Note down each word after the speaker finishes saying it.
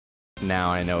now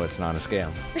I know it's not a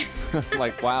scam.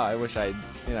 Like, wow,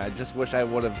 I just wish I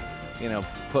would have,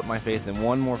 put my faith in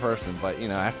one more person. But,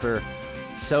 after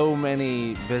so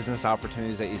many business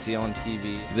opportunities that you see on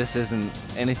TV, this isn't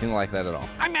anything like that at all.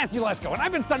 I'm Matthew Lesko, and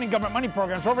I've been studying government money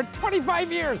programs for over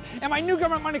 25 years. And my new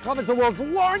Government Money Club is the world's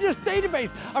largest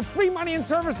database of free money and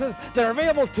services that are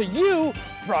available to you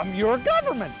from your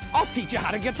government. I'll teach you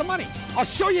how to get the money. I'll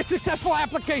show you successful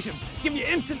applications, give you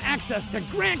instant access to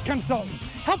grant consultants,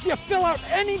 help you fill out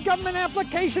any government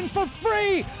application for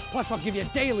free. Plus, I'll give you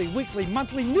daily, weekly,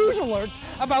 monthly news alerts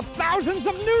about thousands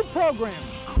of new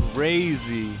programs.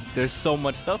 Crazy. There's so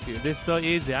much stuff here. This is so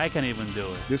easy, I can't even do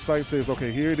it. This site says,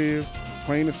 okay, here it is,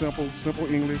 plain and simple, simple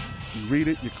English. You read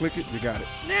it, you click it, you got it.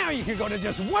 Now you can go to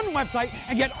just one website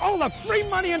and get all the free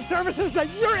money and services that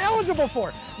you're eligible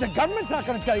for. The government's not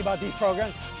going to tell you about these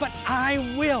programs, but I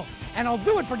will. And I'll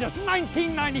do it for just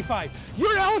 $19.95.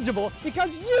 You're eligible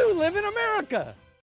because you live in America.